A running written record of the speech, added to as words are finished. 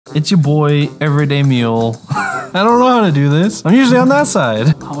It's your boy, Everyday Mule. I don't know how to do this. I'm usually on that side.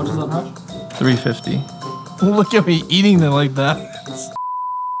 How much is that patch? $3.50. Look at me eating it like that.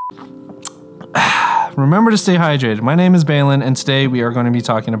 Remember to stay hydrated. My name is Baylan, and today we are going to be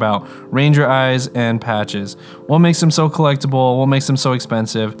talking about Ranger eyes and patches. What makes them so collectible? What makes them so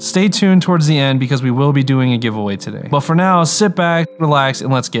expensive? Stay tuned towards the end because we will be doing a giveaway today. But for now, sit back, relax,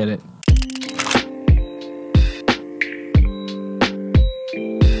 and let's get it.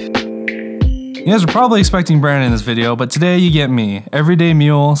 You guys are probably expecting Brandon in this video, but today you get me, Everyday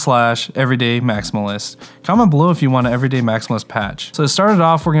Mule / Everyday Maximalist. Comment below if you want an Everyday Maximalist patch. So to start it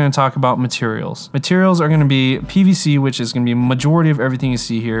off, we're going to talk about materials. Materials are going to be PVC, which is going to be a majority of everything you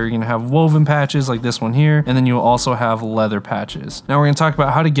see here. You're going to have woven patches like this one here, and then you'll also have leather patches. Now we're going to talk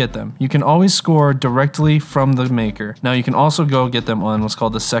about how to get them. You can always score directly from the maker. Now you can also go get them on what's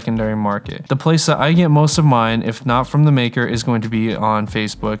called the secondary market. The place that I get most of mine, if not from the maker, is going to be on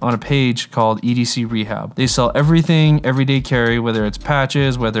Facebook on a page called EDC Rehab. They sell everything everyday carry, whether it's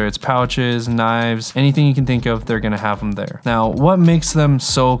patches, whether it's pouches, knives, anything you can think of, they're gonna have them there. Now, what makes them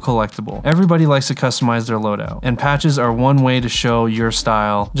so collectible? Everybody likes to customize their loadout, and patches are one way to show your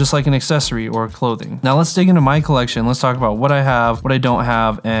style, just like an accessory or clothing. Now let's dig into my collection. Let's talk about what I have, what I don't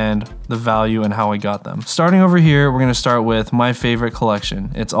have, and the value and how I got them. Starting over here, we're gonna start with my favorite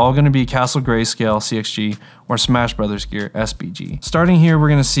collection. It's all gonna be Castle Grayscale CXG or Smash Brothers gear SBG. Starting here, we're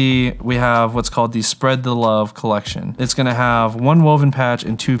gonna see we have what's called the Spread the Love collection. It's gonna have 1 woven patch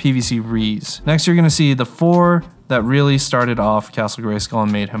and 2 PVC rees. Next, you're gonna see the 4 that really started off Castle Grayskull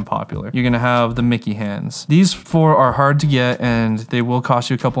and made him popular. You're gonna have the Mickey hands. These 4 are hard to get and they will cost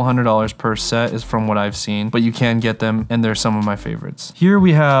you a couple $100 per set is from what I've seen, but you can get them and they're some of my favorites. Here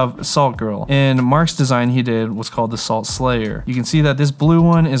we have Salt Girl, and Mark's design he did was called the Salt Slayer. You can see that this blue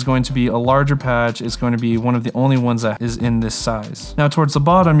one is going to be a larger patch. It's going to be one of the only ones that is in this size. Now towards the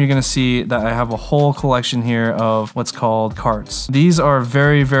bottom, you're gonna see that I have a whole collection here of what's called carts. These are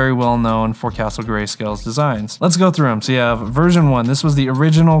very, very well known for Castle Grayscale's designs. Let's go through them. So you have version 1. This was the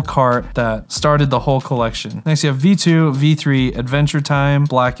original cart that started the whole collection. Next you have V2, V3, Adventure Time,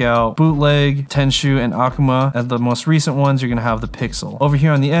 Blackout, Bootleg, Tenshu, and Akuma. As the most recent ones, you're gonna have the Pixel. Over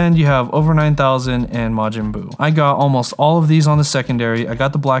here on the end, you have Over 9000 and Majin Buu. I got almost all of these on the secondary. I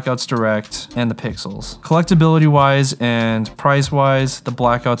got the Blackouts direct and the Pixels. Collectability wise and price wise, the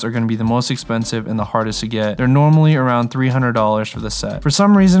Blackouts are gonna be the most expensive and the hardest to get. They're normally around $300 for the set. For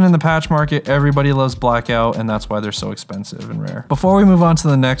some reason in the patch market, everybody loves Blackout, and that's why they're so expensive and rare. Before we move on to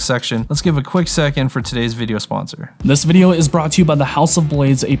the next section, let's give a quick second for today's video sponsor. This video is brought to you by the House of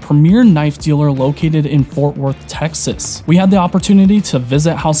Blades, a premier knife dealer located in Fort Worth, Texas. We had the opportunity to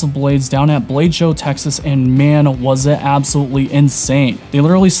visit House of Blades down at Blade Show, Texas, and man, was it absolutely insane. They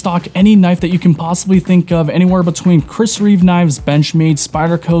literally stock any knife that you can possibly think of, anywhere between Chris Reeve knives, Benchmade,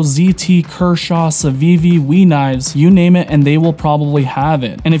 Spyderco, ZT, Kershaw, Civivi, WE knives, you name it, and they will probably have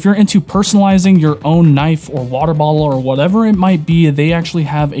it. And if you're into personalizing your own knife or water bottle or whatever it might be, they actually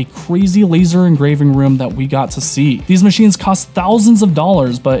have a crazy laser engraving room that we got to see. These machines cost thousands of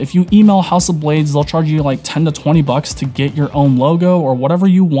dollars, but if you email House of Blades, they'll charge you like 10 to 20 bucks to get your own logo or whatever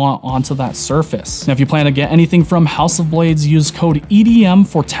you want onto that surface. Now, if you plan to get anything from House of Blades, use code EDM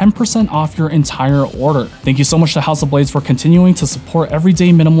for 10% off your entire order. Thank you so much to House of Blades for continuing to support Everyday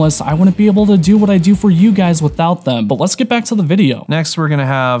Minimalists. I wouldn't be able to do what I do for you guys without them, but let's get back to the video. Next, we're gonna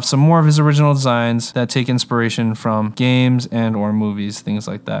have some more of his original designs that take inspiration from games and or movies, things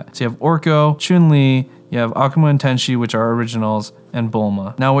like that. So you have Orko, Chun-Li, you have Akuma and Tenshi, which are originals, and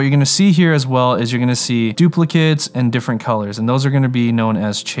Bulma. Now what you're gonna see here as well is you're gonna see duplicates and different colors, and those are gonna be known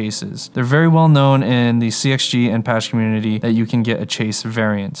as chases. They're very well known in the CXG and patch community that you can get a chase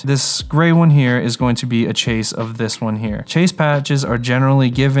variant. This gray one here is going to be a chase of this one here. Chase patches are generally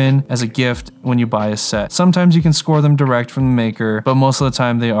given as a gift when you buy a set. Sometimes you can score them direct from the maker, but most of the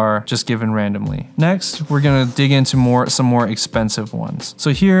time they are just given randomly. Next, we're gonna dig into some more expensive ones. So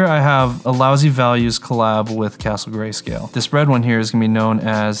here I have a Lousy Values collab with Castle Grayscale. This red one here is gonna be known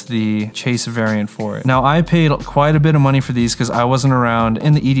as the chase variant for it. Now I paid quite a bit of money for these because I wasn't around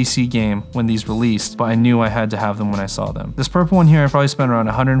in the EDC game when these released, but I knew I had to have them when I saw them. This purple one here I probably spent around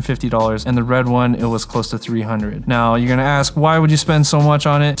 $150, and the red one it was close to $300. Now you're gonna ask, why would you spend so much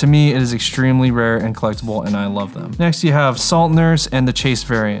on it? To me it is extremely rare and collectible, and I love them. Next you have Salt Nurse and the chase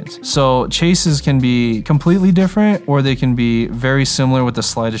variant. So chases can be completely different or they can be very similar with the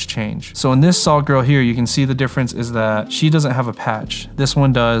slightest change. So in this Salt Girl here, you can see the difference is that she doesn't have a patch patch. This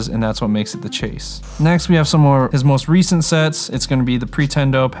one does, and that's what makes it the chase. Next, we have some more his most recent sets. It's going to be the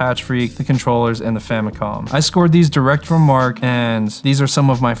Pretendo, Patch Freak, the controllers, and the Famicom. I scored these direct from Mark, and these are some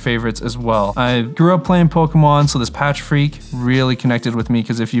of my favorites as well. I grew up playing Pokemon, so this Patch Freak really connected with me,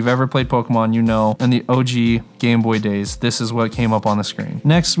 because if you've ever played Pokemon, you know in the OG Game Boy days, this is what came up on the screen.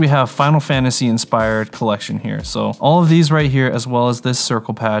 Next, we have Final Fantasy inspired collection here. So all of these right here, as well as this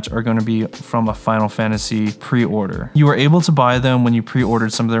circle patch, are going to be from a Final Fantasy pre-order. You were able to buy them when you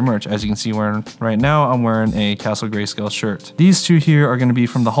pre-ordered some of their merch. As you can see, right now I'm wearing a Castle Grayscale shirt. These two here are going to be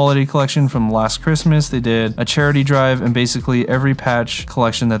from the holiday collection from last Christmas. They did a charity drive, and basically every patch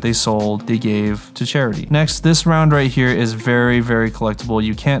collection that they sold, they gave to charity. Next, this round right here is very, very collectible.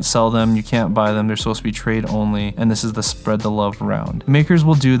 You can't sell them, you can't buy them. They're supposed to be trade only, and this is the Spread the Love round. Makers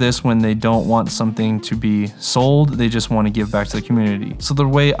will do this when they don't want something to be sold, they just want to give back to the community. So the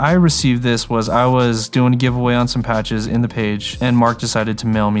way I received this was I was doing a giveaway on some patches in the page, and Mark decided to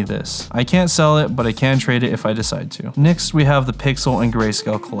mail me this. I can't sell it, but I can trade it if I decide to. Next, we have the Pixel and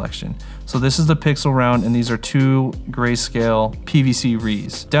Grayscale collection. So this is the Pixel round, and these are two Grayscale PVC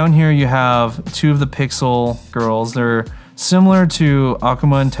Rees. Down here you have two of the Pixel girls. They're similar to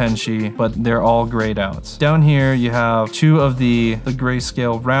Akuma and Tenshi, but they're all grayed out. Down here you have two of the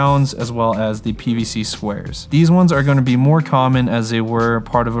grayscale rounds, as well as the PVC squares. These ones are going to be more common, as they were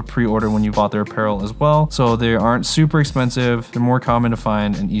part of a pre-order when you bought their apparel as well, so they aren't super expensive. They're more common to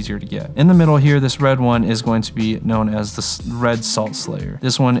find and easier to get. In the middle here, this red one is going to be known as the Red Salt Slayer.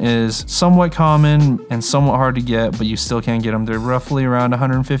 This one is somewhat common and somewhat hard to get, but you still can get them. They're roughly around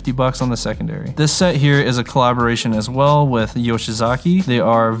 150 bucks on the secondary. This set here is a collaboration as well with Yoshizaki. They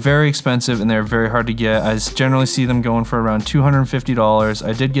are very expensive and they're very hard to get. I generally see them going for around $250.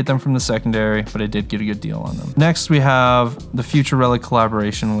 I did get them from the secondary, but I did get a good deal on them. Next, we have the Future Relic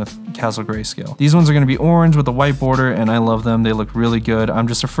collaboration with Castle Grayscale. These ones are going to be orange with a white border, and I love them. They look really good. I'm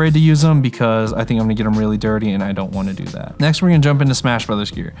just afraid to use them because I think I'm going to get them really dirty, and I don't want to do that. Next, we're going to jump into Smash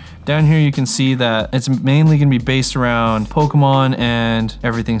Brothers gear. Down here, you can see that it's mainly going to be based around Pokemon and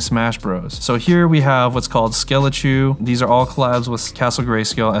everything Smash Bros. So here we have what's called Skelechu. These are all collabs with Castle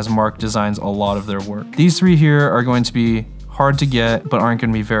Grayscale, as Mark designs a lot of their work. These three here are going to be hard to get, but aren't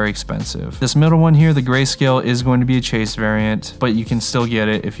going to be very expensive. This middle one here, the grayscale, is going to be a chase variant, but you can still get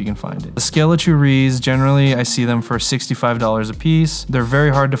it if you can find it. The Skelechu Rees, generally I see them for $65 a piece. They're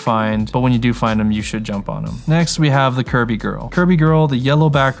very hard to find, but when you do find them, you should jump on them. Next, we have the Kirby Girl. Kirby Girl, the yellow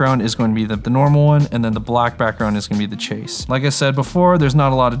background is going to be the normal one, and then the black background is going to be the chase. Like I said before, there's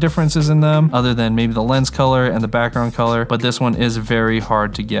not a lot of differences in them, other than maybe the lens color and the background color, but this one is very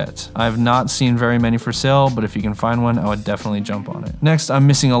hard to get. I've not seen very many for sale, but if you can find one, I would definitely jump on it. Next, I'm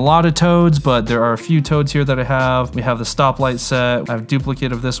missing a lot of Toads, but there are a few Toads here that I have. We have the Stoplight set. I have a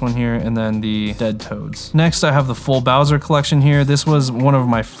duplicate of this one here, and then the Dead Toads. Next, I have the full Bowser collection here. This was one of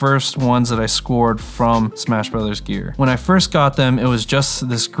my first ones that I scored from Smash Brothers gear. When I first got them, it was just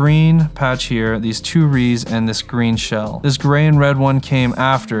this green patch here, these two Rees, and this green shell. This gray and red one came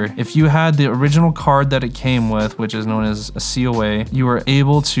after. If you had the original card that it came with, which is known as a COA, you were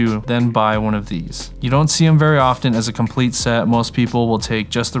able to then buy one of these. You don't see them very often as a complete set. Most people will take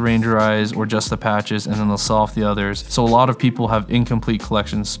just the Ranger Eyes or just the patches, and then they'll sell off the others. So a lot of people have incomplete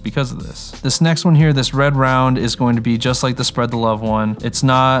collections because of this. This next one here, this red round, is going to be just like the Spread the Love one. It's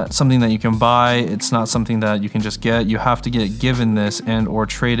not something that you can buy. It's not something that you can just get. You have to get given this and or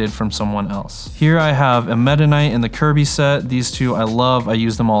traded from someone else. Here I have a Meta Knight and the Kirby set. These two I love. I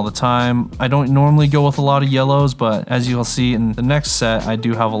use them all the time. I don't normally go with a lot of yellows, but as you'll see in the next set, I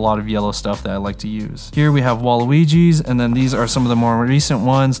do have a lot of yellow stuff that I like to use. Here we have Waluigi's, and then these are some of the more recent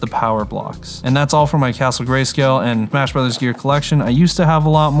ones, the Power Blocks. And that's all for my Castle Grayscale and Smash Brothers gear collection. I used to have a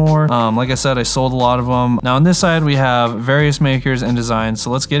lot more. Like I said, I sold a lot of them. Now on this side, we have various makers and designs,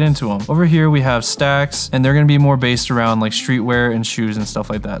 so let's get into them. Over here, we have stacks, and they're going to be more based around like streetwear and shoes and stuff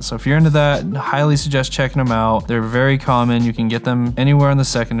like that. So if you're into that, I highly suggest checking them out. They're very common. You can get them anywhere in the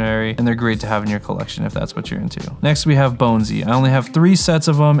secondary, and they're great to have in your collection if that's what you're into. Next, we have Bonesy. I only have 3 sets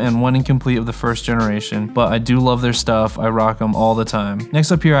of them and 1 incomplete of the first generation, but I do love their stuff. I rock them all the time.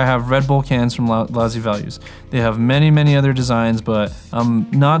 Next up here, I have Red Bull cans from Lousy Values. They have many other designs, but I'm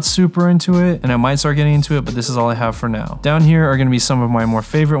not super into it, and I might start getting into it, but this is all I have for now. Down here are going to be some of my more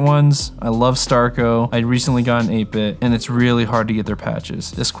favorite ones. I love Starco. I recently got an 8-bit, and it's really hard to get their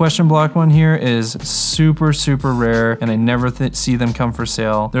patches. This question block one here is super rare, and I never see them come for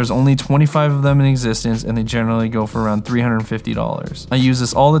sale. There's only 25 of them in existence, and they generally go for around $350. I use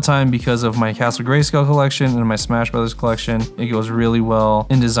this all the time because of my Castle Grayscale collection and my Smash Brothers collection. It goes really well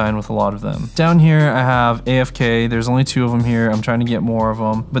in design with a lot of them. Down here I have AFK. There's only 2 of them here. I'm trying to get more of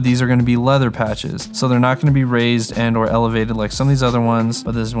them, but these are going to be leather patches. So they're not going to be raised and or elevated like some of these other ones,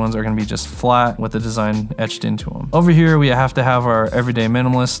 but these ones are going to be just flat with the design etched into them. Over here we have to have our everyday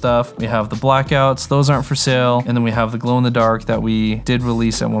minimalist stuff. We have the blackouts. Those aren't for sale. And then we have the glow in the dark that we did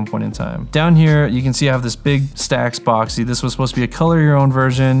release at one point in time. Down here you can see I have this big Stacks boxy. This was supposed to be a color your own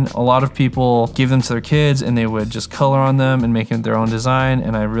version. A lot of people gave them to their kids and they would just color on them and make it their own design,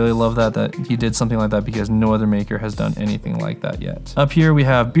 and I really love that he did something like that because no other maker has done anything like that yet. Up here we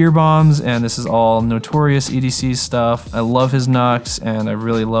have beer bombs, and this is all Notorious EDC stuff. I love his Nux, and I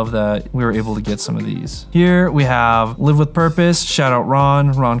really love that we were able to get some of these. Here we have Live with Purpose. Shout out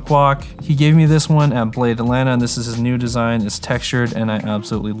Ron Kwok. He gave me this one at Blade Atlanta, and this is his new design. It's textured and I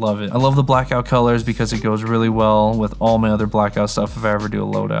absolutely love it. I love the blackout colors because it goes really well with all my other blackout stuff if I ever do a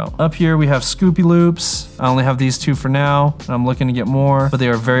loadout. Up here we have Scoopy Loops. I only have these 2 for now, and I'm looking to get more, but they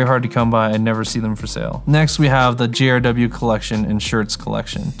are very hard to come by. I never see them for sale. Next we have the JRW collection and shirts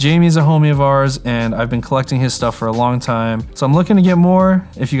collection. Jamie's a homie of ours, and I've been collecting his stuff for a long time, so I'm looking to get more.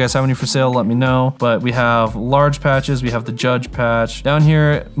 If you guys have any for sale, let me know. But we have large patches. We have the Judge patch. Down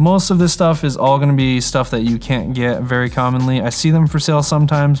here, most of this stuff is all going to be stuff that you can't get very commonly. I see them for sale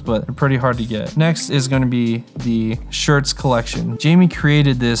sometimes, but they're pretty hard to get. Next is going to be the shirts collection. Jamie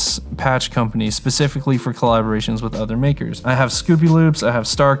created this patch company specifically for collaborations with other makers. I have Scoopy Loops, I have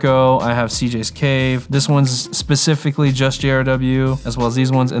Starco, I have CJ's Cave. This one's specifically just JRW, as well as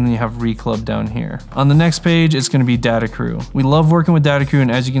these ones, and then you have Reclub down here. On the next page, it's going to be Data Crew. We love working with Data Crew,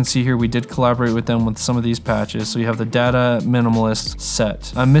 and as you can see here, we did collaborate with them with some of these patches. So you have the Data Minimalist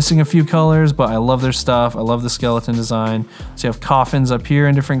set. I'm missing a few colors, but I love their stuff. I love the skeleton design. So you have coffins up here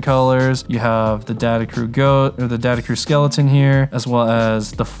in different colors. You have the Data Crew goat, or the Data Crew skeleton here, as well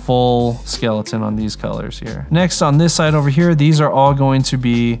as the full skeleton on these colors here. Next, on this side over here, these are all going to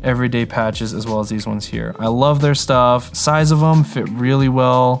be everyday patches as well as these ones here. I love their stuff. Size of them fit really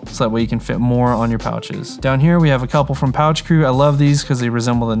well, so that way you can fit more on your pouches. Down here we have a couple from Pouch Crew. I love these because they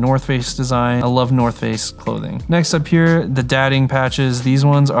resemble the North Face design. I love North Face clothing. Next up here, the dadding patches. These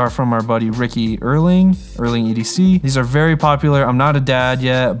ones are from our buddy Ricky Erling EDC. These are very popular. I'm not a dad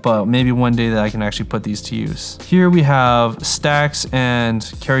yet, but maybe one day that I can actually put these to use. Here we have Stacks and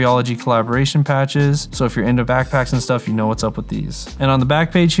Carryology collaboration patches. So if you're into backpacks and stuff, you know what's up with these. And on the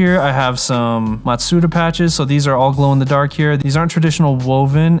back page here, I have some Matsuda patches. So these are all glow in the dark here. These aren't traditional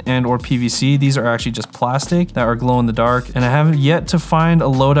woven and or PVC. These are actually just plastic that are glow in the dark. And I haven't yet to find a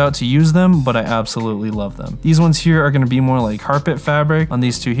loadout to use them, but I absolutely love them. These ones here are going to be more like carpet fabric on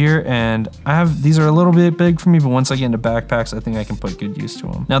these 2 here. And these are a little bit big for me, but once I get into backpacks, I think I can put good use to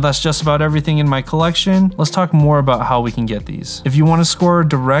them. Now that's just about everything in my collection. Let's talk more about how we can get these. If you want to score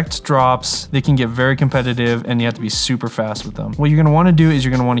direct drops, they can get very competitive and you have to be super fast with them. What you're going to want to do is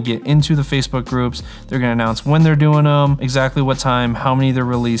you're going to want to get into the Facebook groups. They're going to announce when they're doing them, exactly what time, how many they're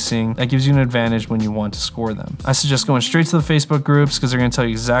releasing. That gives you an advantage when you want to score them. I suggest going straight to the Facebook groups because they're going to tell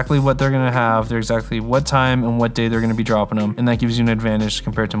you exactly what they're going to have. They're exactly what time and what day they're going to be dropping them, and that gives you an advantage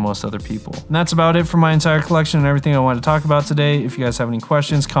compared to most other people. And that's about it for my entire collection and everything I wanted to talk about today. If you guys have any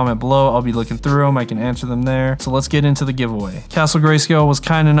questions, comment below. I'll be looking through them. I can answer them there. So let's get into the giveaway. Castle Grayscale was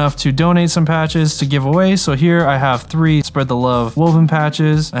kind enough to donate some patches to give away. So here I have 3 Spread the Love woven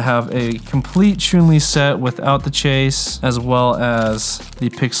patches. I have a complete Chun-Li set without the chase, as well as the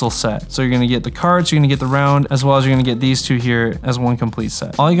pixel set. So you're going to get the cards, you're going to get the round, as well as you're going to get these 2 here as one complete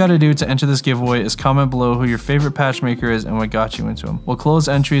set. All you got to do to enter this giveaway is comment below who your favorite patch maker is and what got you into them. We'll close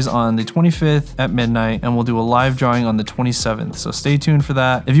entries on the 25th at midnight, and we'll do a live drawing on the 27th. So stay tuned for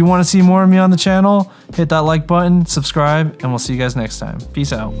that. If you want to see more of me on the channel, hit that like button, subscribe, and we'll see you guys next time.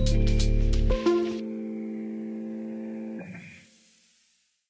 Peace out.